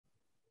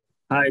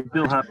Hi,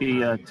 Bill Hoppy,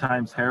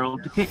 Times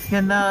Herald.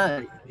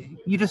 Can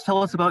you just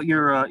tell us about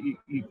your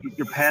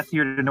path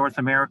here to North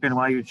America and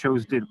why you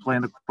chose to play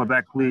in the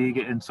Quebec League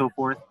and so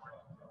forth?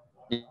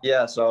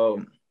 Yeah,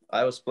 so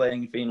I was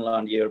playing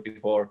Finland year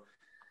before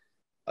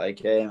I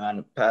came,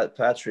 and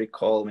Patrick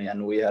called me,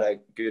 and we had a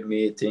good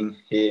meeting.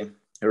 He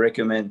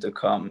recommended to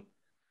come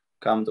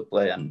to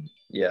play, and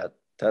yeah,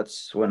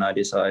 that's when I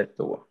decided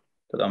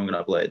that I'm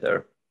gonna play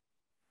there.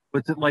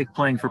 What's it like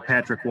playing for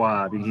Patrick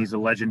Waugh? I mean, he's a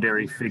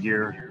legendary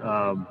figure.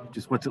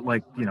 Just what's it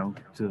like,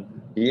 to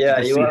Yeah,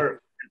 just you see? are.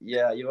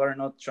 Yeah, you are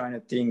not trying to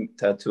think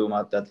that too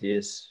much that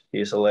he's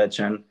a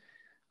legend.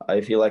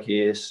 I feel like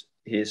he's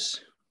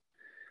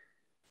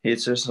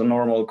just a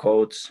normal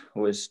coach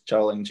who is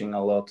challenging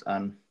a lot,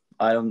 and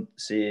I don't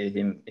see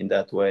him in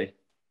that way.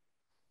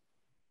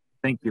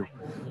 Thank you.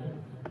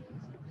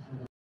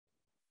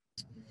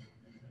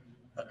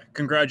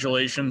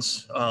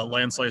 Congratulations,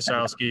 Lance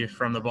Lysowski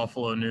from the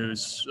Buffalo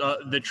News.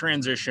 The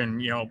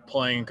transition,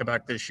 playing in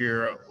Quebec this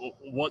year,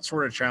 what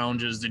sort of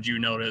challenges did you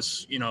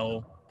notice,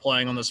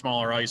 playing on the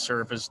smaller ice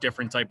surface,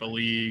 different type of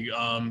league?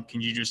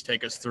 Can you just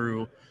take us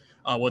through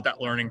what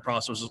that learning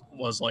process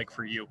was like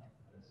for you?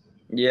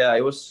 Yeah,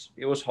 it was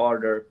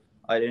harder.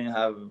 I didn't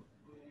have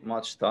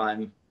much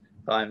time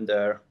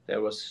there.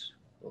 There was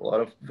a lot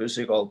of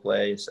physical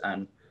plays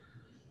and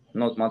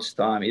not much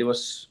time. It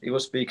was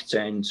big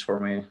change for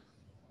me.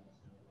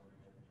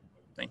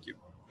 Thank you.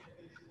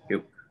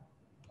 You.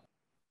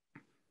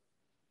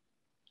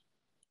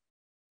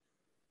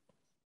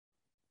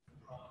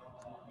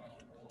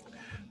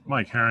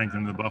 Mike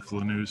Harrington, the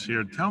Buffalo News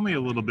here. Tell me a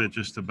little bit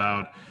just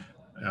about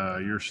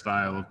your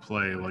style of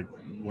play. Like,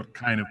 what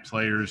kind of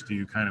players do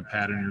you kind of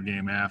pattern your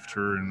game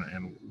after,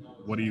 and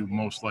what do you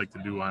most like to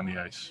do on the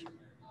ice?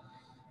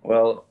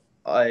 Well,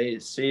 I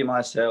see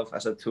myself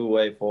as a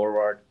two-way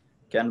forward.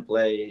 Can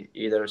play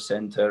either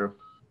center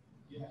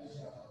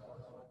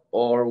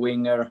or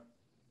winger.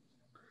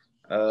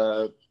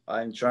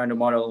 I'm trying to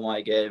model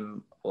my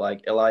game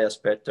like Elias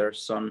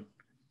Pettersson.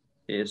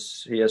 He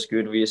has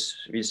good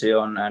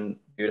vision and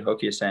good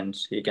hockey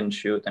sense. He can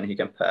shoot and he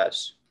can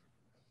pass.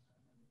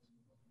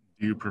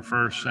 Do you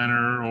prefer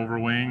center over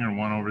wing or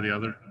one over the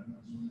other?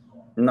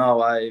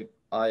 No, I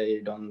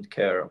don't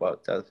care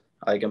about that.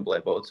 I can play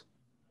both.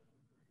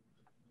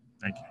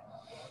 Thank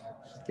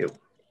you. You.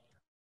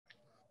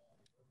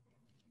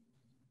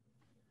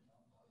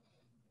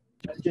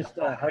 Just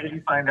how did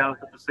you find out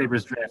that the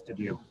Sabres drafted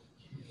you?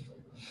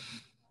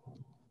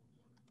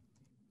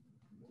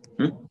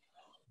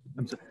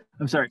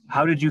 I'm sorry.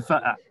 How did you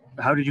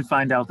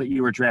find out that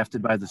you were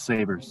drafted by the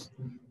Sabres?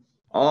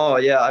 Oh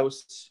yeah, I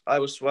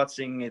was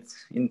watching it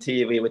in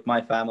TV with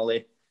my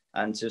family,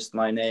 and just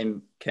my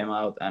name came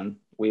out, and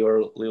we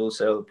were a little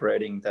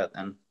celebrating that,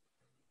 and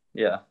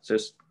yeah,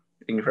 just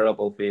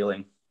incredible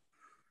feeling.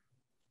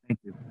 Thank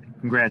you.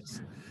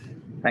 Congrats.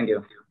 Thank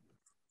you.